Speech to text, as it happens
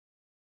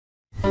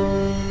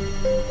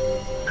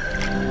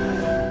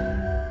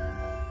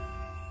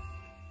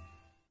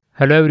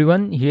Hello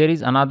everyone, here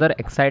is another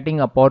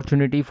exciting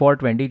opportunity for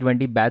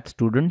 2020 batch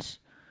students.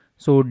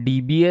 So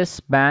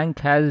DBS Bank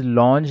has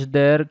launched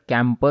their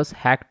campus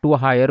hack to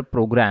hire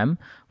program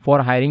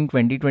for hiring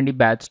 2020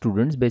 batch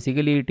students.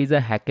 Basically it is a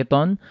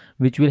hackathon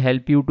which will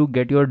help you to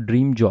get your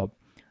dream job.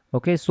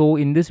 Okay, so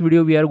in this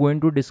video we are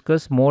going to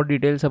discuss more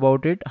details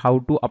about it, how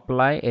to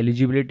apply,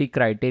 eligibility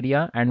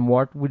criteria, and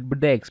what would be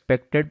the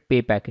expected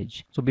pay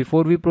package. So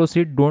before we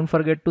proceed, don't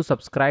forget to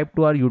subscribe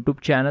to our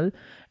YouTube channel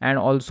and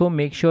also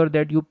make sure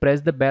that you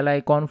press the bell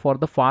icon for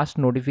the fast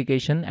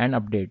notification and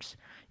updates.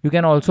 You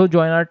can also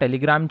join our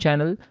Telegram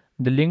channel.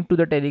 The link to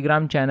the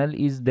Telegram channel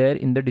is there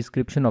in the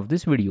description of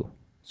this video.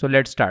 So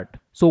let's start.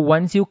 So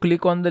once you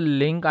click on the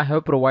link I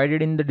have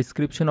provided in the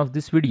description of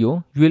this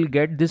video, you will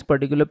get this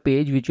particular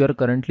page which you are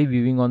currently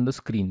viewing on the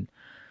screen.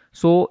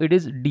 So it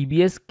is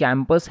DBS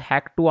Campus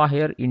Hack to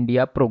Hire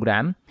India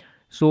program.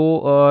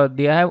 So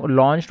they have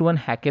launched one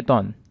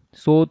hackathon.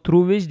 So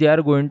through which they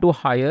are going to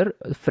hire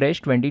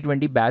fresh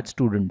 2020 batch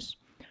students.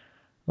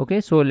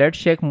 Okay, so let's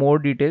check more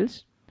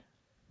details.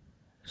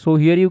 So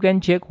here you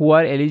can check who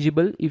are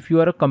eligible. If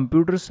you are a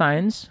computer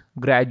science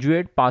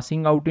graduate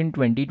passing out in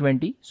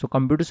 2020, so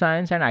computer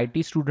science and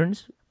IT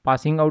students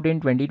passing out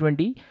in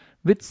 2020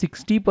 with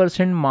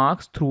 60%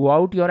 marks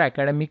throughout your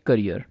academic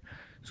career.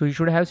 So you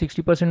should have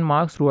 60%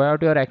 marks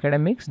throughout your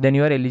academics, then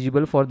you are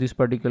eligible for this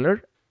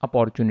particular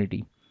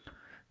opportunity.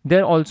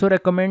 They also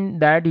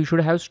recommend that you should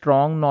have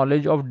strong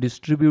knowledge of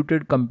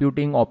distributed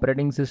computing,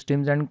 operating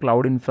systems and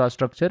cloud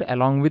infrastructure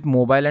along with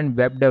mobile and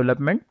web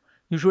development.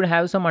 You should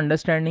have some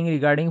understanding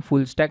regarding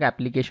full stack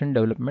application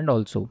development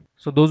also.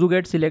 So those who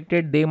get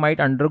selected, they might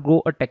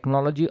undergo a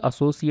technology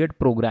associate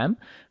program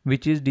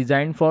which is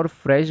designed for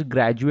fresh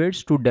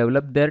graduates to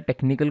develop their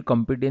technical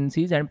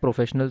competencies and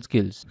professional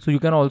skills. So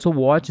you can also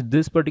watch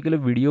this particular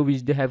video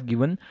which they have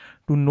given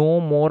to know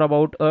more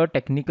about a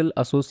technical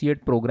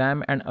associate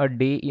program and a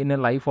day in a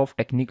life of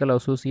technical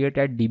associate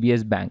at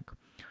DBS Bank.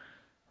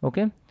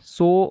 Okay,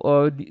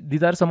 so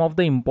these are some of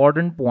the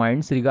important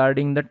points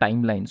regarding the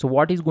timeline. So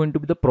what is going to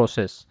be the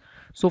process?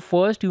 So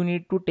first you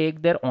need to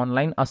take their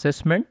online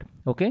assessment.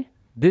 Okay,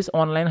 this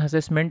online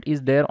assessment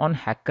is there on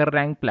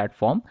HackerRank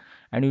platform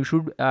and you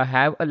should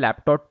have a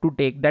laptop to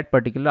take that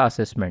particular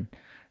assessment.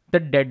 The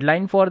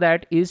deadline for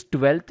that is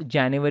 12th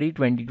January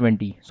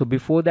 2020. So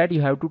before that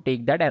you have to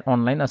take that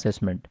online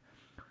assessment.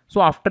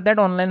 So after that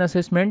online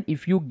assessment,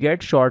 if you get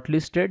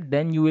shortlisted,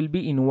 then you will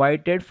be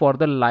invited for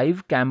the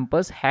live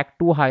campus hack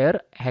to hire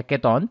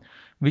hackathon,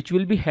 which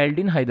will be held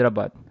in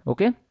Hyderabad.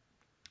 Okay.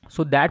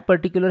 So that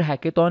particular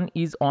hackathon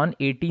is on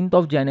 18th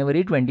of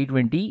January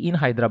 2020 in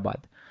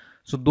Hyderabad.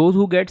 So those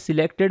who get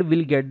selected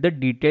will get the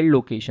detailed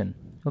location.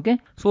 Okay.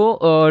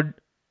 So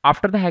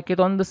after the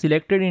hackathon, the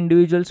selected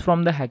individuals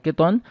from the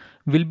hackathon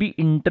will be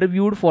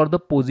interviewed for the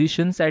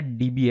positions at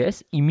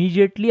DBS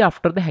immediately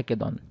after the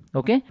hackathon.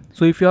 Okay,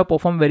 so if you have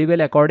performed very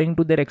well according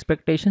to their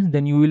expectations,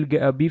 then you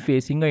will be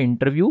facing an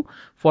interview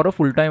for a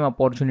full-time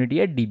opportunity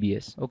at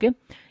DBS. Okay,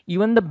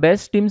 even the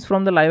best teams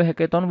from the live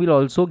hackathon will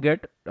also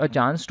get a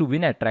chance to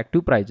win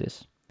attractive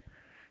prizes.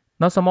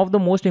 Now some of the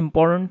most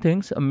important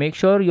things, make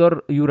sure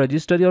you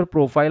register your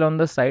profile on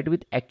the site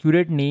with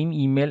accurate name,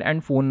 email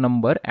and phone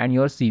number and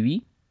your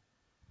CV.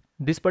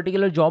 This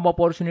particular job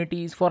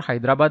opportunity is for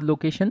Hyderabad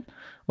location.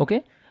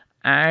 Okay,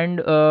 and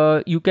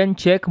you can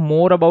check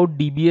more about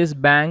DBS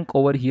Bank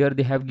over here.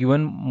 They have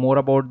given more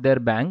about their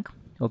bank.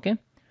 Okay,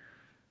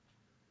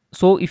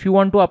 so if you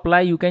want to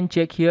apply, you can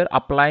check here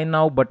apply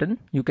now button.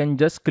 You can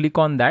just click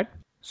on that.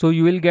 So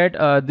you will get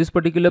this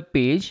particular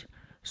page.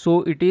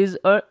 So it is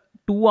a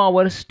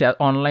 2-hour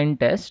online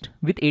test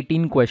with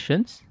 18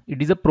 questions.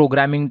 It is a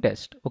programming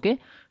test. Okay,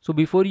 so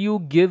before you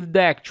give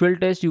the actual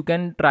test, you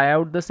can try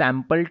out the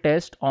sample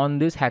test on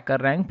this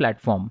HackerRank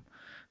platform.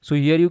 So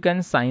here you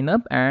can sign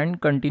up and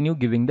continue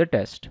giving the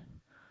test.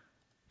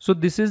 So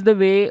this is the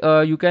way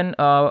you can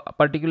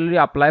particularly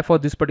apply for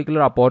this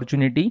particular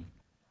opportunity.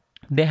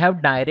 They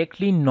have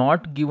directly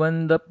not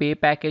given the pay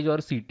package or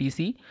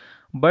CTC,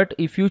 but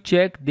if you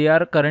check, they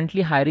are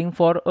currently hiring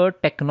for a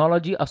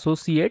technology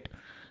associate.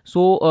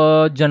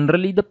 So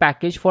generally the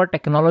package for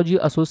technology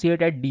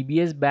associate at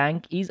DBS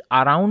Bank is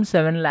around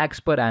 7 lakhs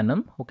per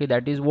annum. Okay,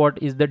 that is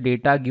what is the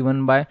data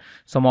given by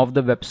some of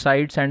the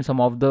websites and some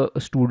of the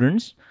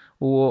students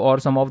or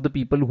some of the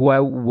people who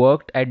have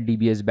worked at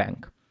DBS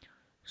Bank.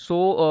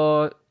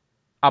 So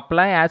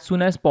apply as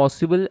soon as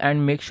possible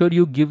and make sure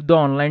you give the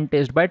online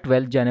test by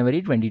 12th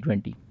January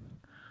 2020.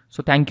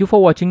 So thank you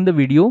for watching the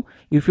video.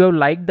 If you have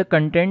liked the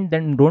content,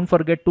 then don't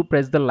forget to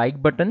press the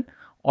like button.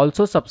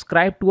 Also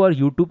subscribe to our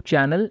YouTube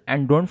channel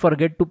and don't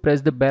forget to press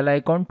the bell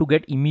icon to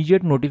get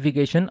immediate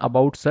notification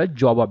about such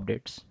job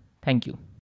updates. Thank you.